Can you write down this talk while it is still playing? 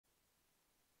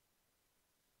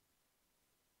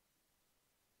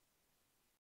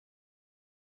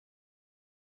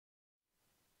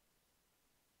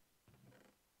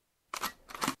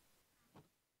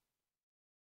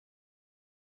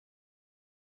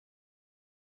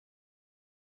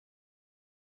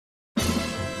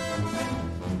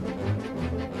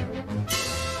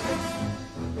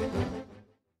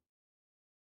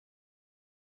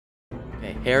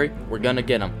Okay, Harry, we're gonna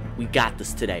get him. We got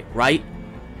this today, right?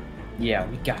 Yeah,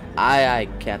 we got it. Aye,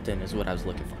 Captain is what I was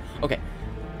looking for. Okay.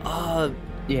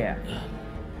 Yeah.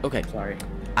 Okay. Sorry.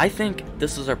 I think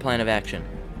this is our plan of action.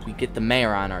 We get the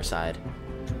mayor on our side.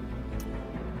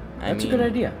 That's a good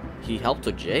idea. He helped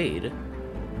with Jade.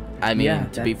 I mean, Yeah,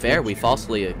 to be fair, we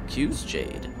falsely accused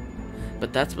Jade.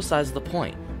 But that's besides the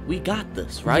point. We got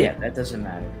this, right? Yeah, that doesn't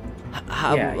matter.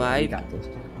 We got this.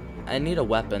 I need a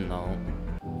weapon, though.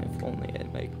 If only I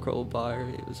had my crowbar.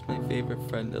 It was my favorite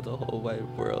friend of the whole wide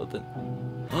world.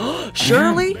 And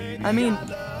Shirley? I mean,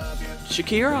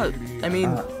 Shakira? I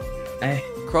mean,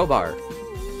 crowbar.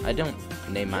 I don't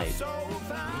name my...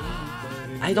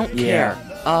 I don't care.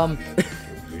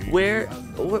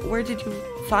 Where did you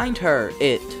find her?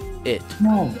 It.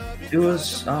 No, it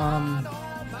was it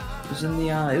was in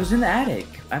the attic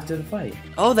after the fight.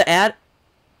 Oh, the ad.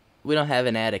 We don't have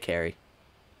an attic, Harry.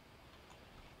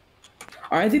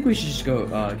 Alright, I think we should just go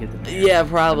get the. Yeah,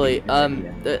 probably.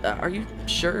 Are you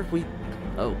sure we?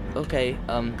 Oh, okay.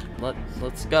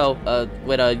 Let's go.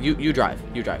 Wait. You drive.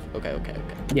 You drive. Okay.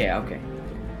 Yeah. Okay.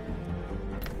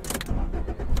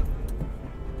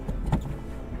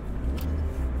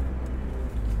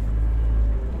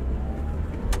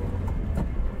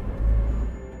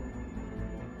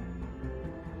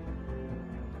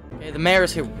 Hey, the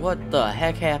mayor's here. What the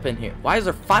heck happened here? Why is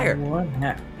there fire? What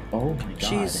happened? Oh my god.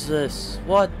 Jesus,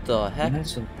 what the heck?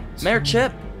 Mayor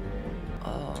Chip?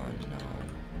 Oh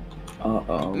no.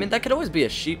 Uh-oh. I mean, that could always be a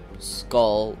sheep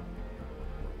skull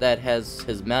that has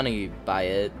his money by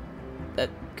it. That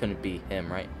couldn't be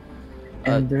him, right?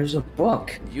 And there's a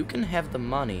book. You can have the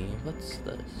money. What's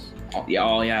this?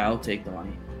 Oh yeah, I'll take the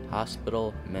money.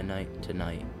 Hospital, midnight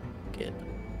tonight. Gib.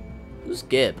 Who's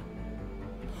Gib?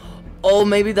 Oh,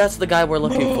 maybe that's the guy we're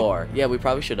looking for. Yeah, we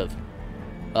probably should have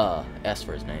asked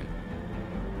for his name.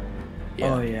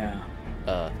 Yeah. Oh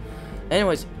yeah.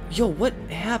 Anyways, yo, what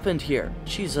happened here?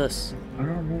 Jesus. I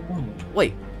don't know.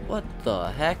 Wait, what the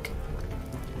heck?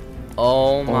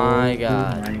 Oh my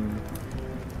god.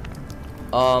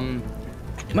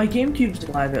 My GameCube's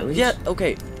alive at least. Yeah,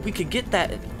 okay, we could get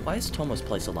that. Why is Tomo's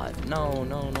place alive? No,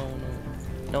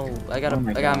 I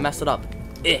gotta mess it up.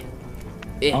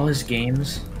 All his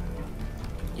games.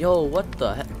 Yo, what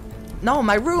the heck? No,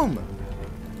 my room!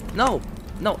 No,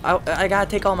 I gotta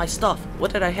take all my stuff.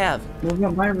 What did I have? What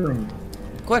about my room?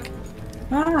 Quick.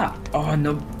 Oh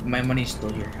no, my money's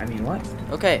still here. I mean, what?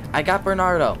 Okay, I got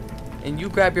Bernardo. And you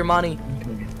grab your money.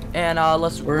 Okay. And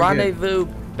let's rendezvous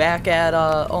back at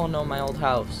oh no, my old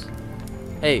house.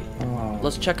 Hey,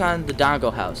 let's check on the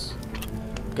Donegal house.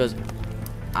 Because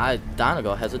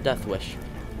Donegal has a death wish.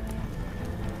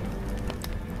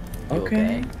 You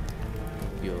okay?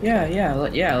 You okay? Yeah.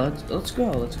 Let's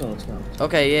go.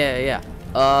 Okay, yeah.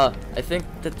 I think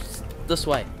that's this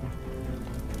way.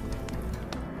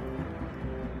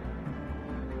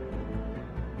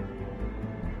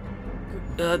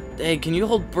 Hey, can you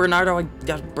hold Bernardo? I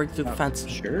gotta break through the fence.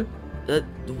 Sure.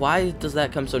 Why does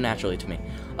that come so naturally to me?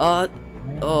 Oh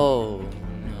no.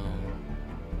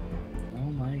 Oh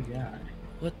my god.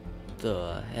 What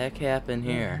the heck happened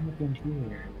here?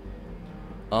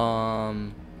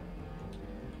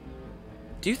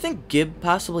 Do you think Gib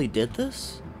possibly did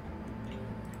this?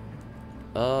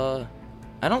 I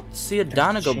don't see a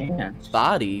Donegal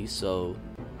body, so...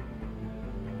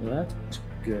 Well, that's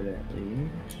good at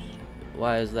least.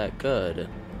 Why is that good?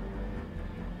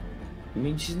 I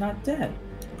mean, she's not dead.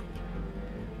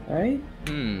 Right?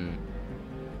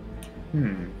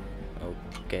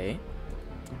 Okay.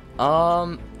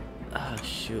 Oh,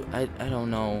 shoot. I don't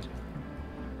know.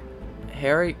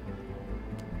 Harry?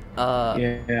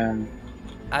 Yeah.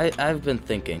 I've been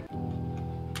thinking.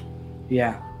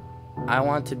 Yeah. I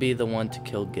want to be the one to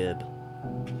kill Gib.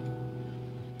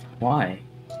 Why?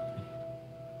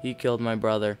 He killed my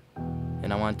brother,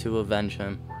 and I want to avenge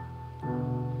him.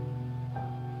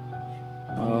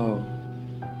 Oh.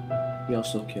 He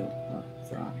also killed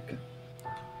Veronica.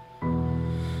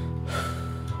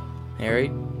 Harry,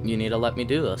 you need to let me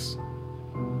do this.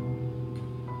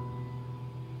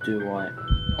 Do what?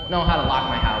 Don't know how to lock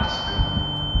my house.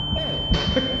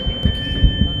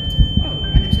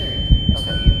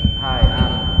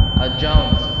 Hi,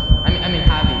 Jones. I mean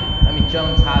Javi. I mean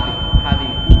Jones, Javi.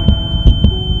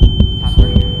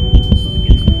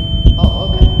 Oh,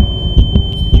 okay.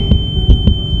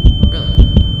 Really?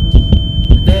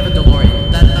 They have a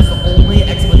DeLorean. That's the only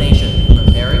explanation. Look,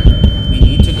 Harry, we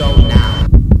need to go now.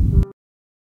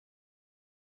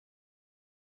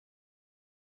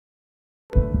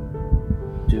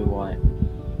 Do what?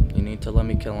 You need to let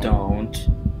me kill him.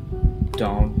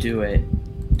 Don't do it.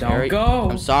 Don't Harry, go.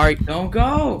 I'm sorry. Don't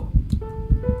go.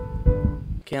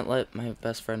 Can't let my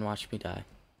best friend watch me die.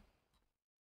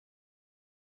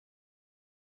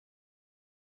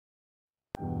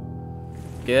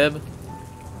 Gib,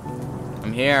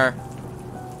 I'm here.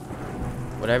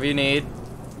 Whatever you need.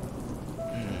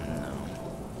 No.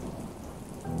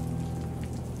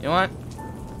 You know what?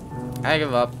 I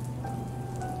give up.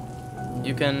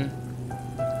 You can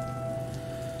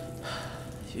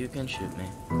shoot me.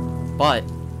 But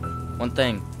one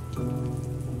thing.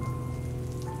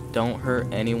 Don't hurt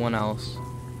anyone else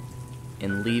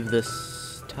and leave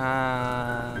this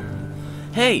time.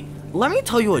 Hey, let me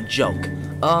tell you a joke.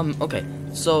 Okay.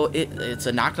 So it's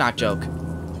a knock-knock joke.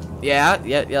 Yeah,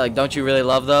 like, don't you really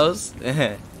love those?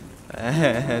 No?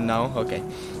 Okay.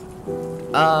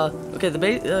 Okay,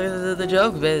 the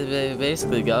joke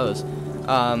basically goes,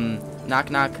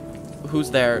 knock-knock, who's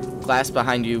there? Glass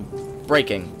behind you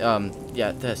breaking.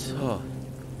 Yeah, this.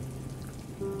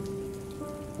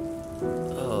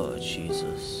 Oh,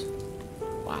 Jesus.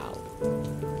 Wow.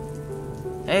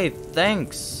 Hey,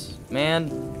 thanks, man.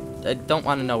 I don't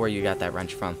want to know where you got that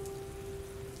wrench from.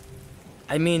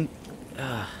 I mean,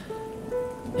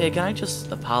 hey, can I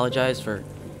just apologize for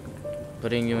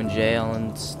putting you in jail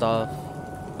and stuff?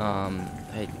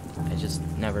 I just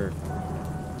never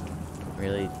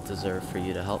really deserved for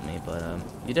you to help me, but,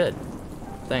 you did.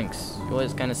 Thanks. You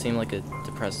always kind of seem like a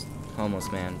depressed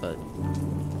homeless man, but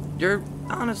you're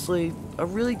honestly a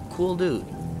really cool dude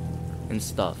and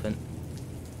stuff. And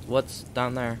what's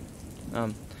down there?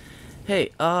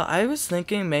 Hey, I was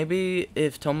thinking maybe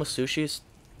if Tomosushi's...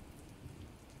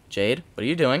 Jade, what are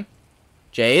you doing?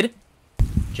 Jade?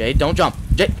 Jade, don't jump.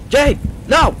 Jade!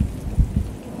 No!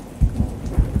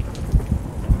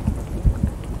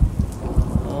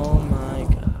 Oh my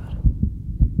god.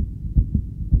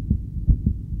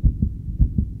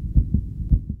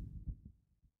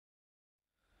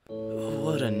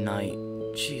 What a night.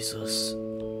 Jesus.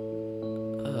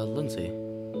 Lindsay.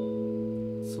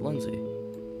 It's Lindsay.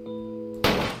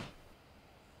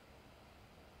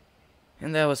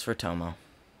 And that was for Tomo.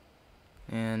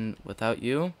 And without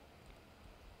you,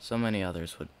 so many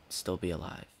others would still be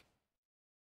alive.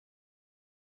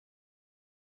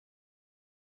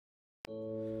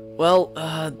 Well,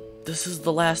 this is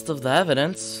the last of the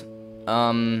evidence.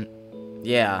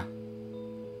 Yeah.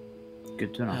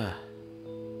 Good to know.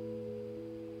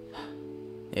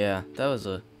 Yeah, that was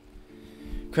a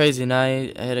crazy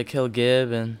night. I had to kill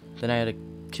Gib, and then I had to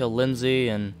kill Lindsay,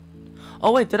 and...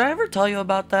 Oh, wait, did I ever tell you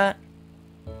about that?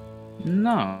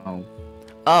 No.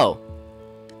 Oh.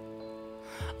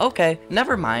 Okay,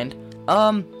 never mind.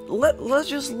 Let's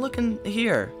just look in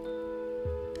here.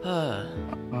 Oh,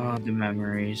 the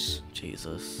memories.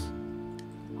 Jesus.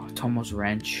 Oh, Tomo's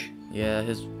wrench. Yeah,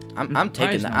 I'm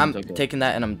taking that. I'm taking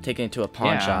that, and I'm taking it to a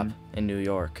pawn shop in New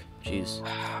York. Jeez.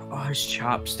 Oh, his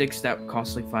chopsticks that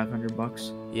cost like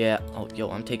 $500. Yeah. Oh, yo,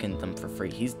 I'm taking them for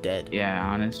free. He's dead. Yeah,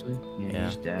 honestly. Yeah,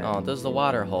 he's dead. Oh, there's the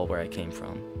water hole where I came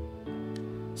from.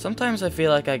 Sometimes I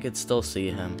feel like I could still see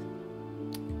him.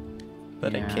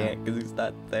 But I can't because he's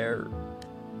not there.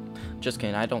 Just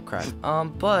kidding, I don't cry.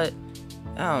 But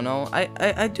I don't know.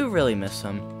 I do really miss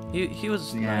him. He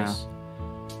was nice.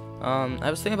 I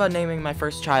was thinking about naming my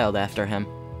first child after him.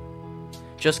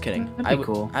 Just kidding.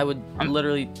 Cool. I would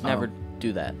literally never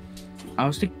do that. I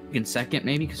was thinking second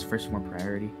maybe because first more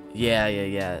priority.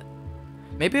 Yeah.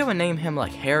 Maybe I would name him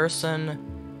like Harrison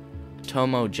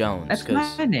Tomo Jones.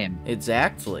 That's my name.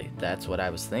 Exactly. That's what I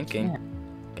was thinking. Yeah.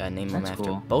 Gotta name him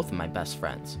after both of my best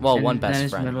friends. Well, one best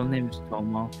friend. His middle name is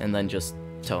Tomo. And then just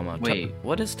Tomo. Wait.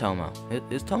 What is Tomo?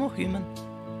 Is Tomo human?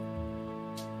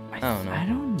 I don't know. I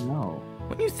don't know.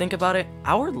 When you think about it,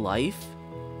 our life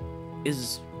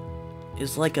is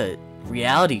like a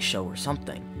reality show or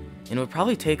something. And it would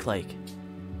probably take like,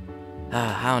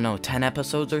 I don't know, 10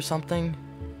 episodes or something.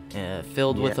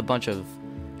 Filled with a bunch of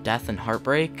death and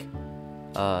heartbreak.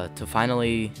 To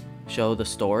finally show the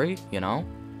story, you know?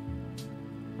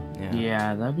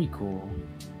 Yeah, that'd be cool.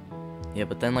 Yeah,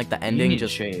 but then like the ending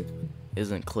just shave.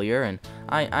 Isn't clear, and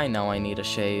I know I need a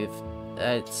shave.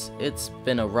 It's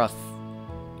been a rough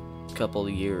couple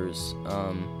of years.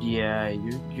 Yeah,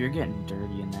 you're getting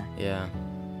dirty in there. Yeah.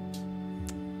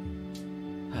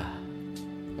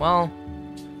 Well,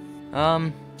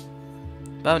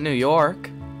 about New York.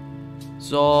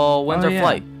 So when's our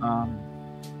flight?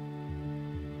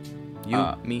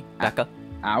 You, me, Becca.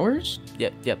 Ours?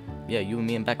 Yep. Yeah, you and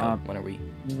me and Becca. When are we?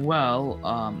 Well,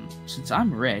 since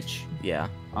I'm rich. Yeah.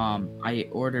 I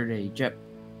ordered a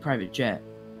private jet.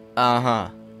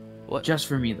 What? Just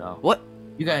for me though. What?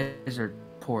 You guys are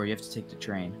poor. You have to take the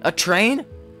train. A train?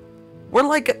 We're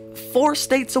like 4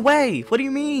 states away. What do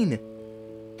you mean?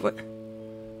 What?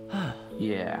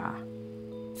 Yeah.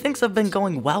 things have been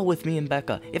going well with me and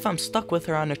Becca. If I'm stuck with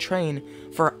her on a train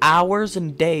for hours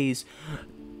and days,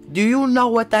 do you know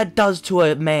what that does to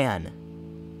a man?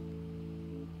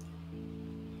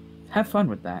 Have fun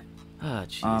with that. Ah,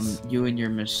 jeez. You and your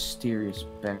mysterious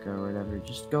Becca or whatever.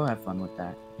 Just go have fun with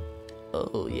that.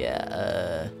 Oh,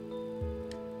 yeah,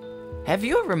 have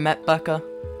you ever met Becca?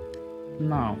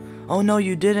 No. Oh, no,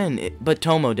 you didn't. But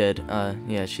Tomo did.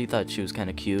 Yeah, she thought she was kind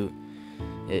of cute.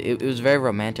 It was very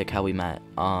romantic how we met.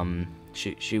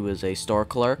 She was a store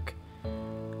clerk.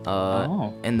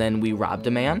 And then we robbed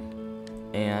a man.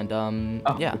 And,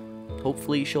 yeah.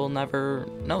 Hopefully she'll never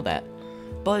know that.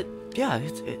 But, yeah,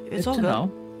 it's all good.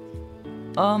 Know.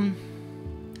 I'm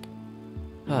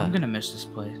gonna miss this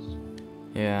place.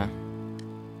 Yeah.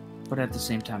 But at the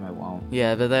same time, I won't.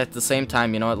 Yeah, but at the same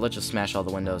time, you know what? Let's just smash all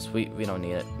the windows. We don't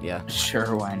need it. Yeah.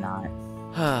 Sure, why not?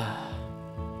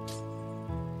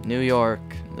 New York,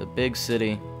 the big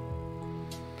city.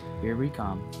 Here we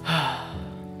come.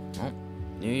 Well,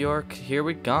 New York, here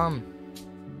we come.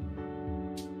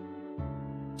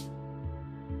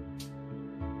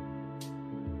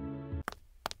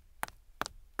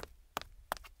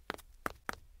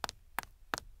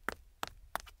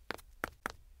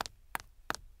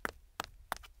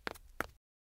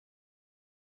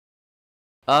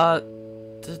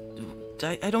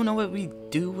 I don't know what we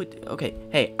do with. Okay,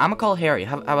 hey, I'ma call Harry.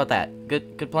 How about that?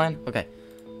 Good plan. Okay.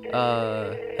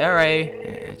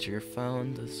 Harry, answer your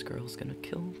phone. This girl's gonna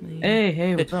kill me.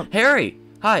 Hey, what's up? Harry,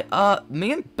 hi.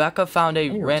 Me and Becca found a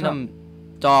random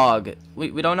dog.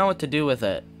 We don't know what to do with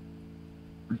it.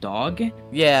 Dog?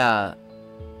 Yeah.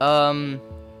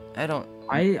 I don't.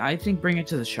 I think bring it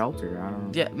to the shelter. I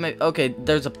don't know. Yeah. Okay.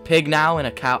 There's a pig now and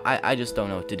a cow. I just don't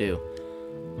know what to do.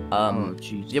 Oh,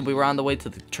 jeez. Yeah, we were on the way to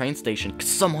the train station 'cause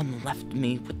someone left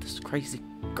me with this crazy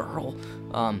girl.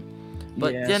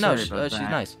 But yeah, no, she's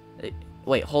nice.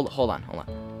 Wait, hold on.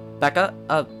 Becca,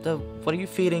 what are you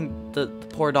feeding the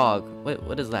poor dog?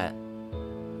 What is that?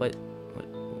 What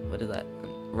is that?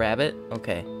 Rabbit?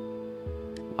 Okay.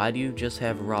 Why do you just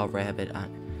have raw rabbit on?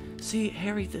 See,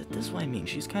 Harry, this is what I mean.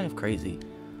 She's kind of crazy.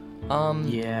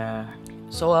 Yeah.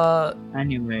 So,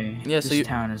 Anyway, yeah, this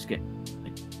town is getting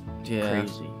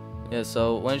crazy. Yeah,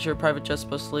 so when's your private jet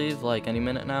supposed to leave? Like any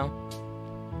minute now?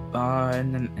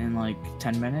 In like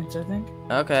 10 minutes, I think.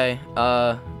 Okay,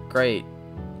 great.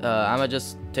 I'ma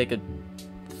just take a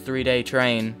 3-day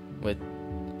train with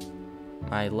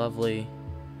my lovely.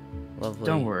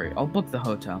 Don't worry, I'll book the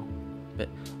hotel. But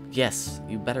yes,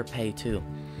 you better pay too.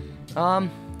 I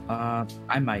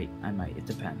might. It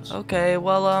depends. Okay,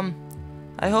 well,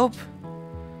 I hope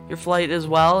your flight is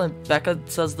well, and Becca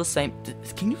says the same.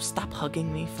 Can you stop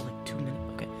hugging me for like 2 minutes?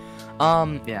 Okay.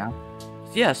 Yeah.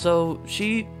 Yeah, so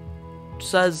she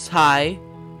says hi,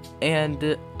 and,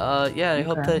 yeah, I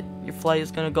hope that your flight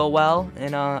is gonna go well,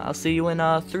 and, I'll see you in,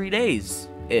 3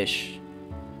 days-ish.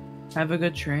 Have a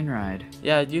good train ride.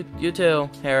 Yeah, you too,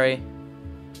 Harry.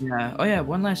 Yeah. Oh, yeah,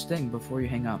 one last thing before you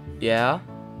hang up. Yeah?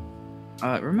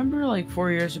 Remember, like,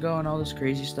 4 years ago when all this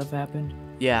crazy stuff happened?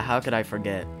 Yeah, how could I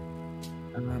forget?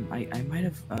 I might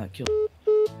have, killed...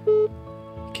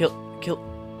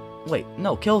 Wait,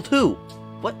 no, killed who?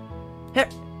 What?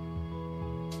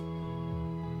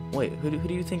 Wait, who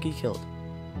do you think he killed?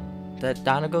 That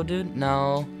Donegal dude?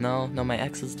 No, my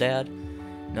ex's dad?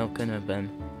 No, couldn't have been.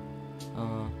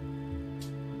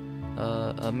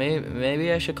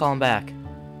 Maybe I should call him back.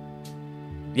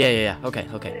 Yeah, okay.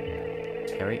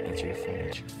 Harry, answer your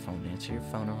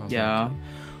phone. Oh, Yeah.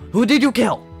 Who did you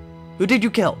kill?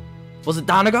 Was it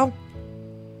Donegal?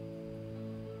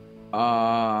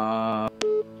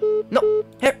 No,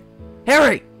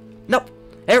 Harry! No,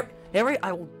 Harry,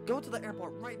 I will go to the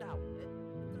airport right now.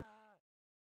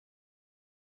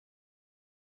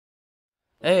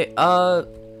 Hey,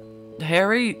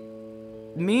 Harry,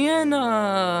 me and,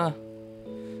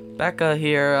 Becca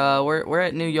here, we're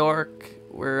at New York.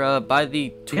 We're, by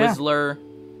the Twizzler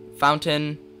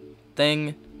fountain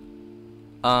thing.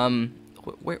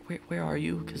 Where are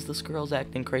you? Cause this girl's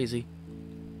acting crazy.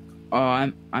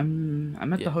 Oh, I'm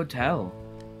at the hotel.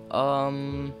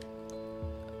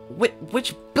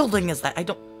 Which building is that? I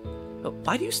don't.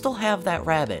 Why do you still have that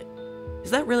rabbit?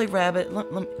 Is that really rabbit?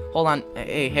 Let me, hold on.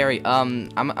 Hey, Harry. I'm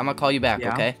gonna call you back.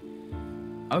 Yeah? Okay.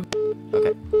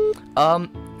 Okay.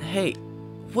 Hey,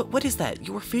 what is that?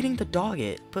 You were feeding the dog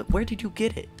it, but where did you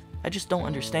get it? I just don't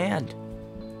understand.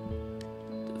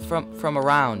 From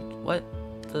around. What?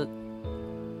 The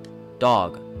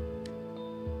dog.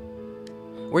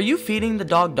 Were you feeding the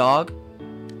dog?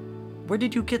 Where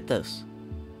did you get this?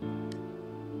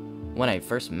 When I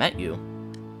first met you?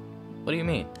 What do you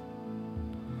mean?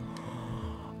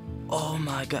 Oh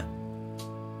my god.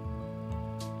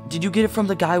 Did you get it from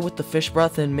the guy with the fish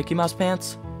breath and Mickey Mouse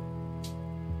pants?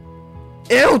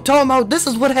 Ew, Tomo, this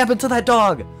is what happened to that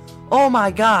dog. Oh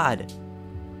my god.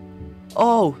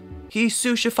 Oh, he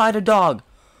sushified a dog.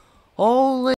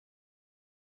 Holy.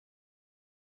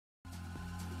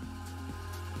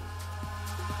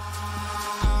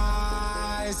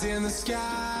 Eyes in the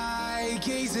sky,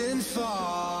 gazing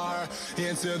far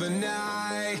into the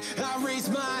night. I raise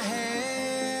my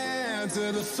hand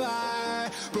to the fire,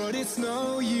 but it's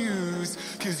no use,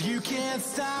 'cause you can't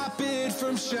stop it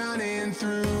from shining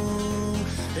through.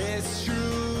 It's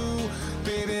true,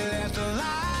 baby, let the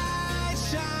light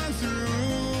shine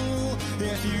through.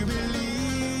 If you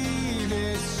believe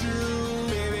it's true,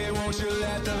 baby, won't you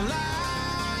let the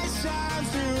light shine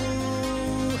through?